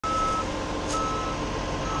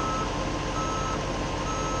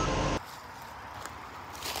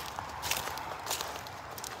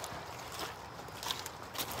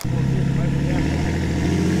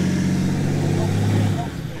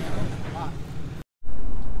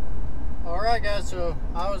Alright guys, so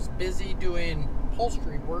I was busy doing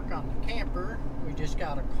upholstery work on the camper. We just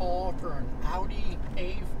got a call for an Audi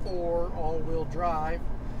A4 all-wheel drive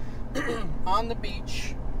on the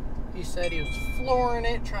beach. He said he was flooring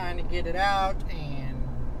it, trying to get it out, and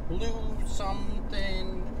blew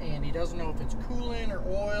something, and he doesn't know if it's coolant or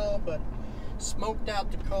oil, but smoked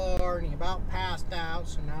out the car, and he about passed out,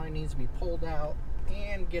 so now he needs to be pulled out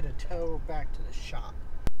and get a tow back to the shop.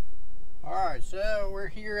 Alright, so we're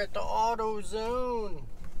here at the AutoZone.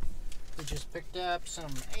 We just picked up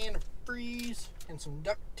some antifreeze and some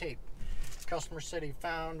duct tape. Customer said he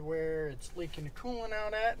found where it's leaking the coolant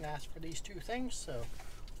out at and asked for these two things, so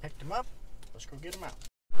picked them up. Let's go get them out.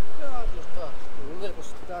 Oh, just a little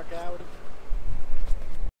stuck Audi.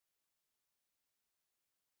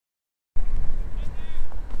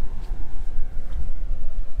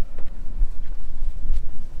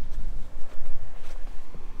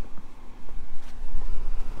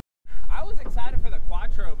 Excited for the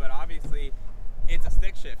Quattro, but obviously it's a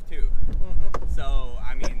stick shift too. So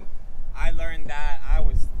I mean, I learned that I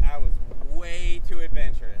was way too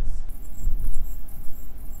adventurous.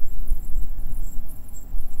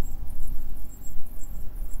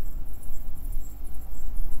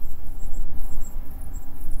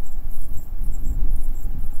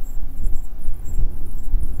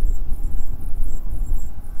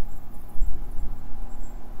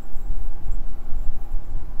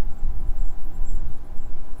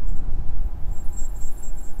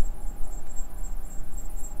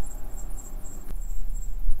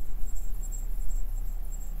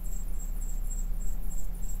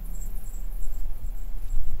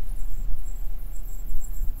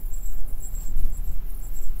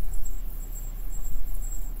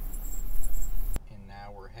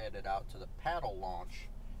 Headed out to the paddle launch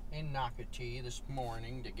in Nocatee this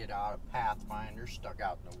morning to get out a Pathfinder stuck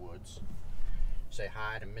out in the woods. Say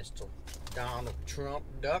hi to Mr. Donald Trump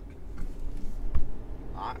Duck.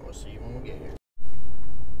 Alright, we'll see you when we get here.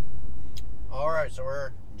 Alright, so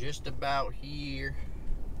we're just about here.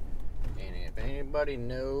 And if anybody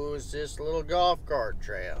knows this little golf cart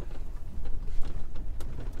trail,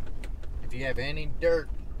 if you have any dirt,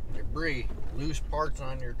 debris, loose parts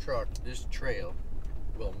on your truck, this trail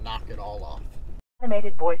will knock it all off.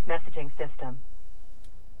 Automated voice messaging system.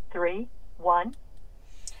 3, 1.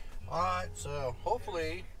 Alright, so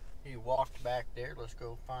hopefully he walked back there. Let's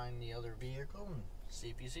go find the other vehicle and see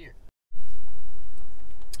if he's here.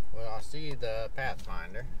 Well, I see the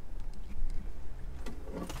Pathfinder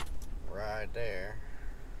right there.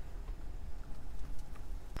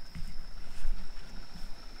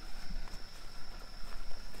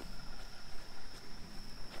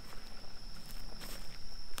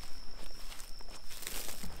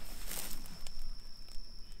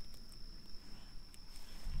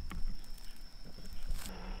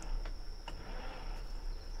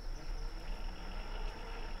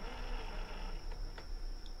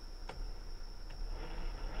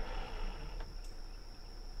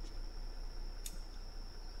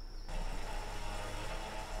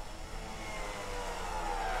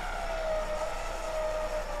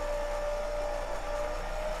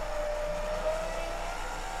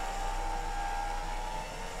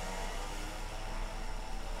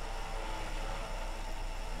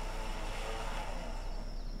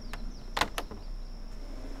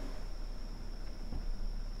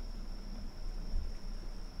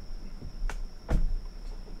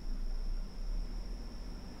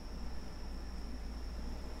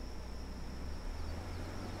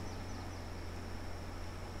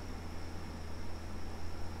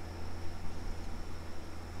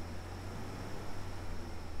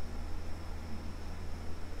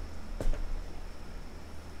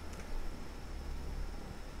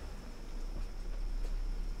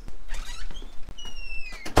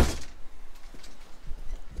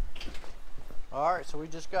 Alright, so we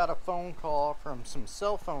just got a phone call from some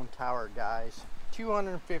cell phone tower guys,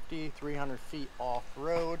 250, 300 feet off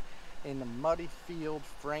road in the muddy field,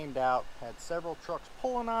 framed out, had several trucks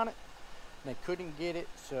pulling on it, and they couldn't get it,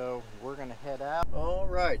 so we're gonna head out.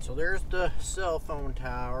 Alright, so there's the cell phone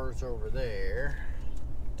towers over there.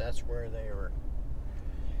 That's where they were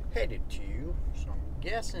headed to, so I'm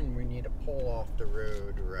guessing we need to pull off the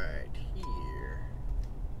road right here.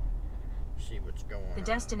 See what's going on. The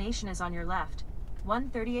destination is on your left.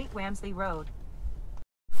 138 Wamsley Road.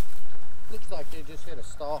 Looks like they just hit a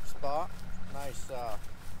stop spot. Nice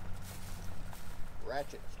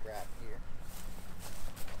ratchet strap here.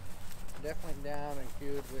 Definitely down in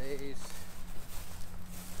good ways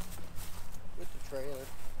with the trailer.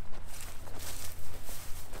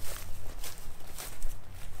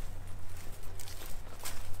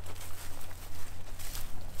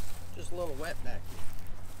 a little wet back here.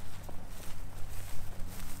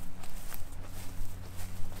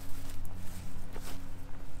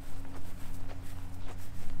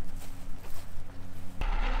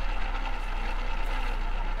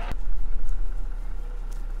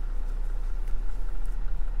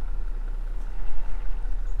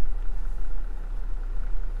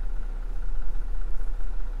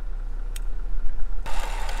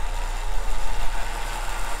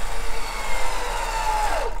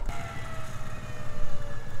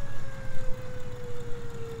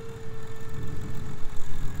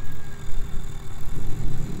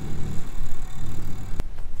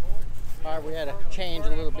 Alright, we had to change a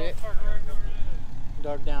little bit.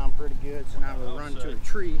 Dug down pretty good, so now we'll run to a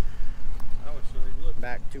tree.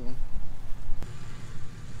 Back to him.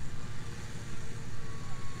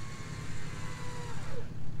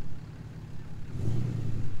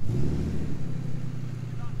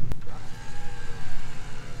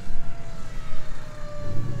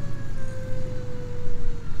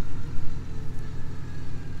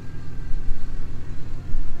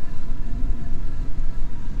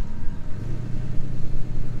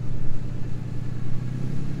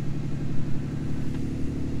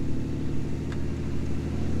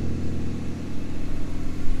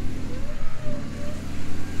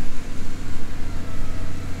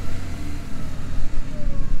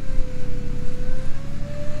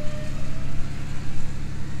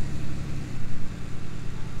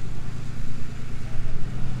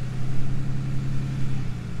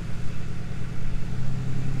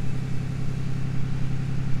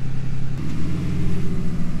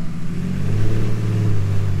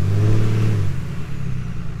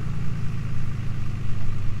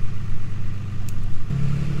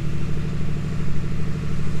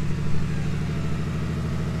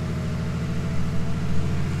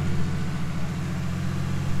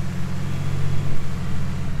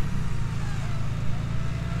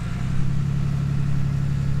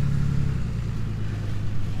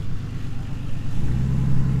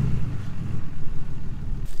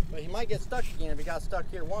 But he might get stuck again if he got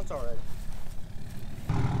stuck here once already.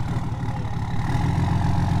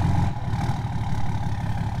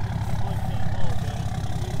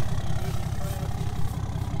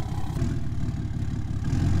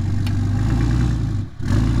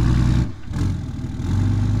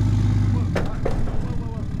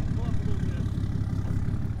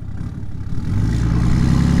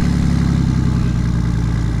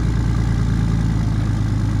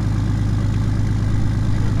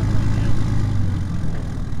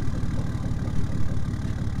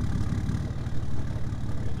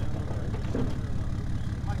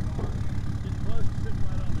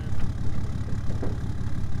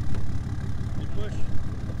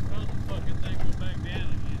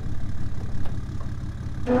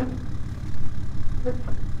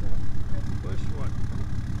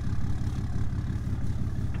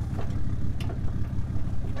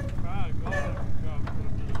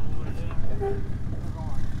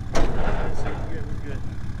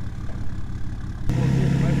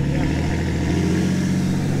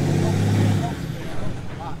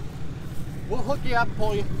 We'll hook you up and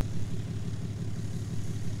pull you.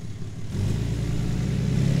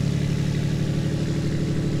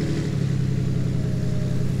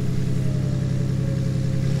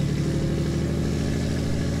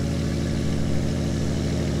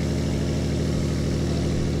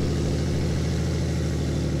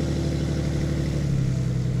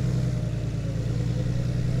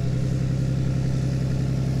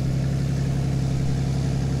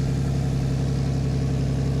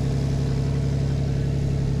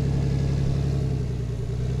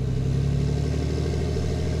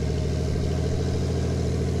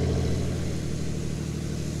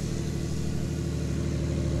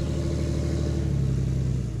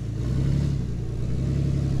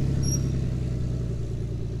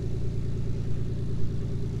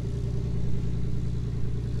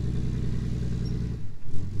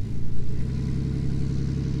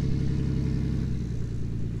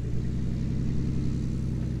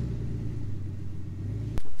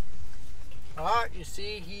 Alright, you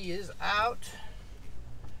see he is out.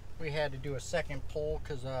 We had to do a second pull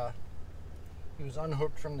because he was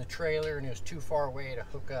unhooked from the trailer and it was too far away to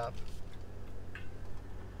hook up.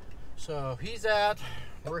 So he's out.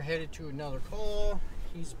 We're headed to another call.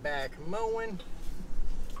 He's back mowing.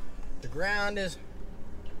 The ground is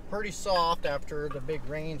pretty soft after the big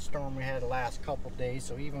rainstorm we had the last couple days,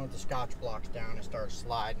 so even with the Scotch blocks down it started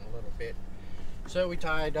sliding a little bit. So we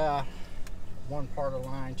tied one part of the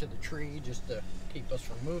line to the tree just to keep us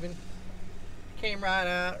from moving. Came right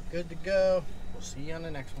out, good to go. We'll see you on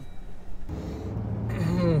the next one.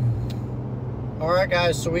 Alright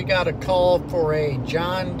guys, so we got a call for a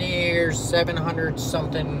John Deere 700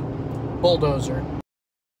 something bulldozer.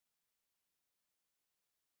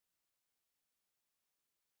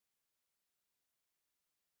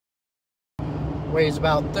 Weighs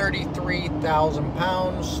about 33,000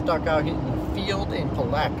 pounds, stuck out in the field in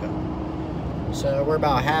Palatka. So we're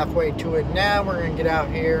about halfway to it now. We're going to get out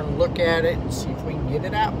here and look at it and see if we can get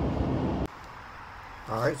it out.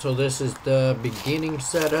 Alright, so this is the beginning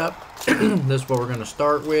setup. This is what we're going to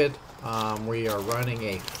start with. We are running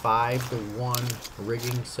a 5-to-1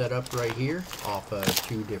 rigging setup right here off of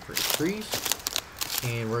 2 different trees.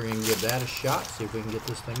 And we're going to give that a shot, see if we can get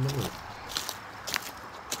this thing to move.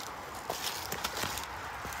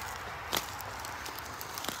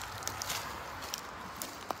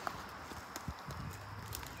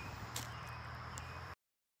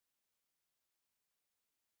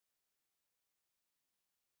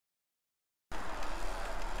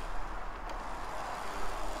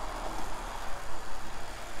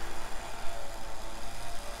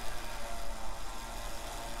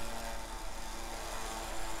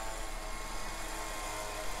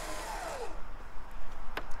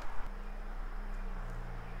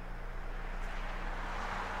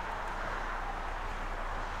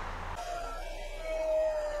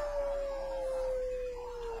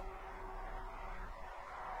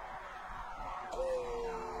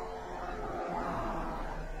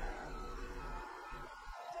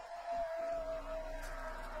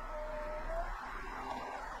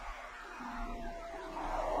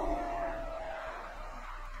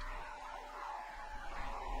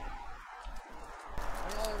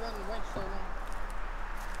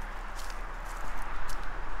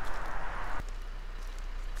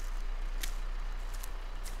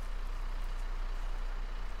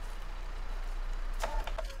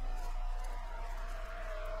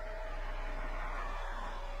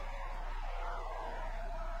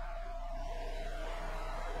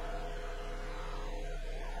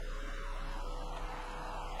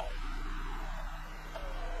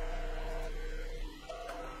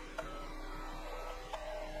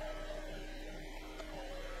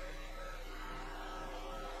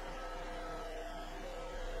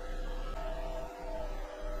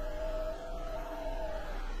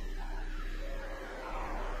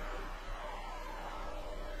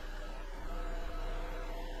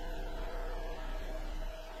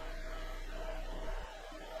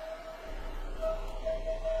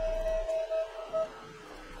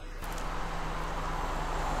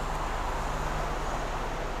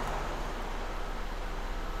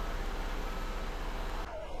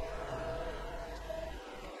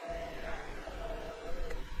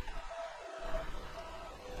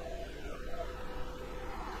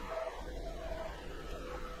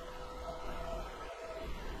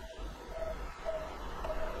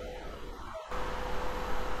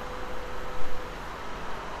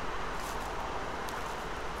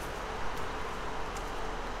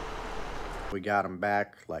 We got him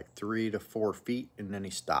back like 3 to 4 feet and then he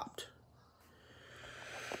stopped.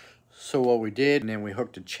 So what we did, and then we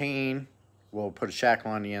hooked a chain. Well, put a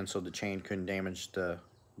shackle on the end so the chain couldn't damage the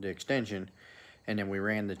extension. And then we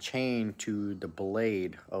ran the chain to the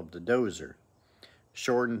blade of the dozer.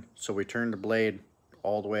 Shortened, so we turned the blade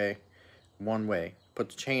all the way one way, put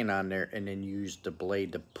the chain on there, and then used the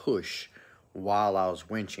blade to push while I was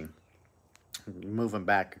winching. Moving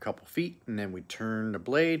back a couple feet, and then we turned the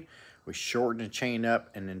blade. We shortened the chain up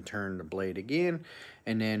and then turned the blade again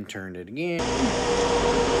and then turned it again.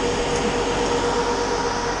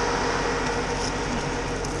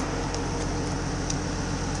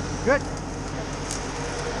 Good.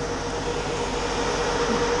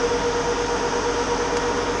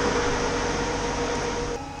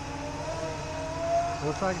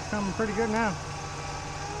 Looks like it's coming pretty good now.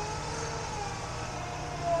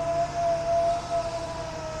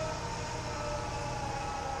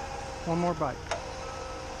 One more bite.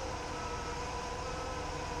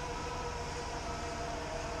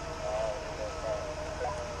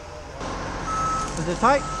 Is it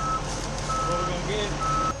tight? What are we gonna get?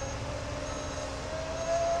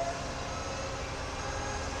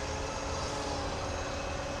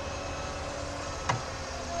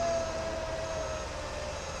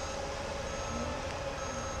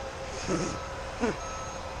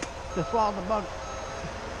 Just swallow the bug.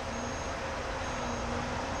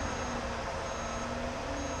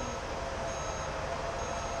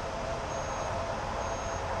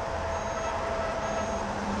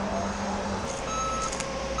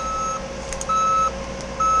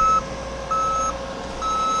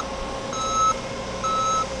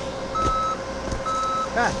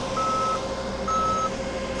 Okay.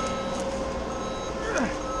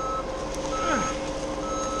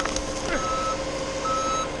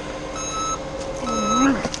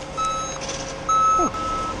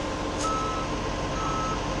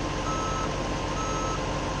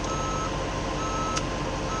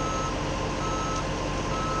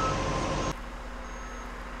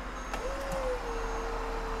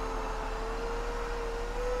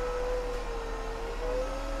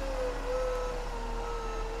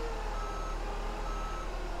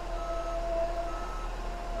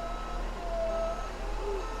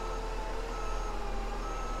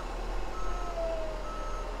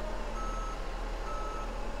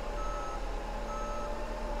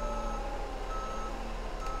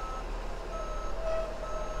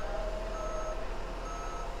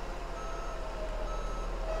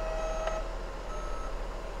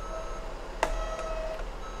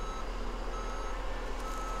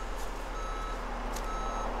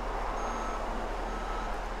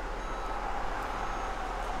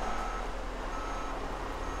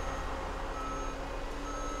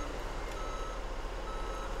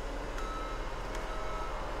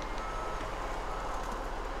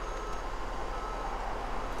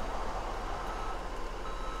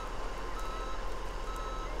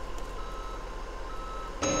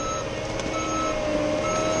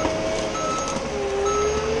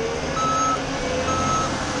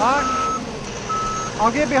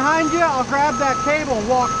 I'll get behind you. I'll grab that cable and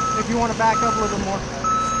walk if you want to back up a little bit more.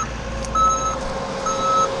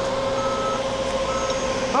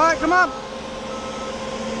 All right, come on.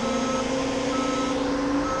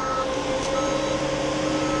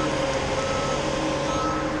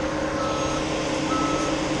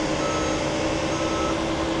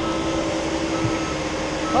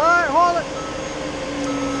 All right, hold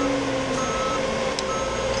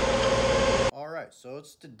it. All right, so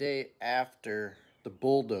it's the day after the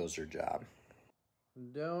bulldozer job.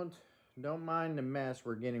 Don't mind the mess.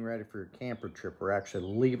 We're getting ready for a camper trip. We're actually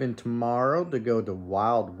leaving tomorrow to go to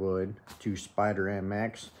Wildwood to Spider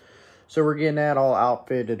MX. So we're getting that all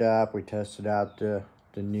outfitted up. We tested out the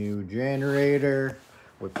new generator.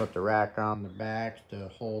 We put the rack on the back to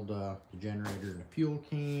hold the generator and the fuel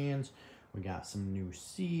cans. We got some new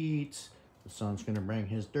seats. The son's gonna bring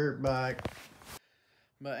his dirt bike.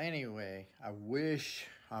 But anyway, I wish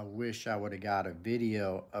I would have got a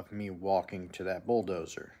video of me walking to that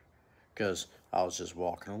bulldozer, because I was just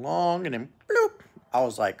walking along and then bloop, I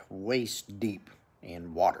was like waist deep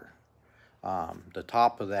in water. The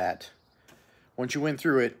top of that, once you went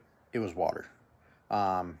through it, it was water.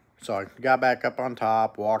 So I got back up on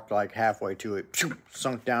top, walked like halfway to it,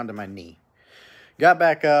 sunk down to my knee. Got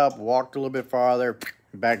back up, walked a little bit farther,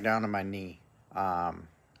 back down to my knee.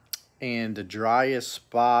 And the driest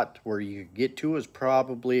spot where you could get to is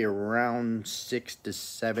probably around 600 to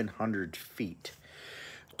 700 feet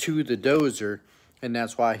to the dozer, and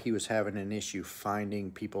that's why he was having an issue finding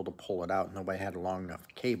people to pull it out. Nobody had a long enough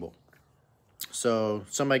cable. So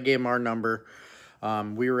somebody gave him our number.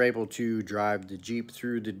 We were able to drive the Jeep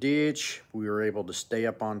through the ditch. We were able to stay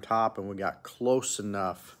up on top, and we got close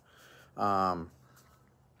enough to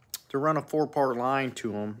run a 4-part line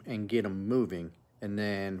to him and get him moving. And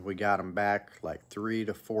then we got him back like 3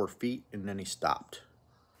 to 4 feet, and then he stopped.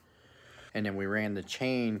 And then we ran the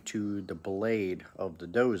chain to the blade of the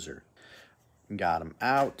dozer. Got him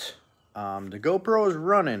out. The GoPro is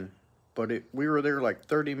running, but we were there like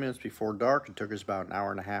 30 minutes before dark. It took us about an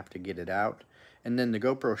hour and a half to get it out. And then the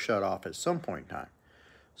GoPro shut off at some point in time.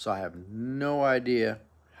 So I have no idea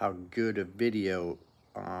how good a video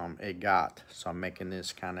it got. So I'm making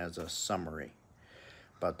this kind of as a summary.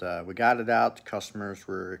 But we got it out. The customers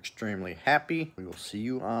were extremely happy. We will see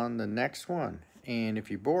you on the next one. And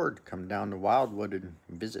if you're bored, come down to Wildwood and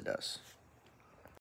visit us.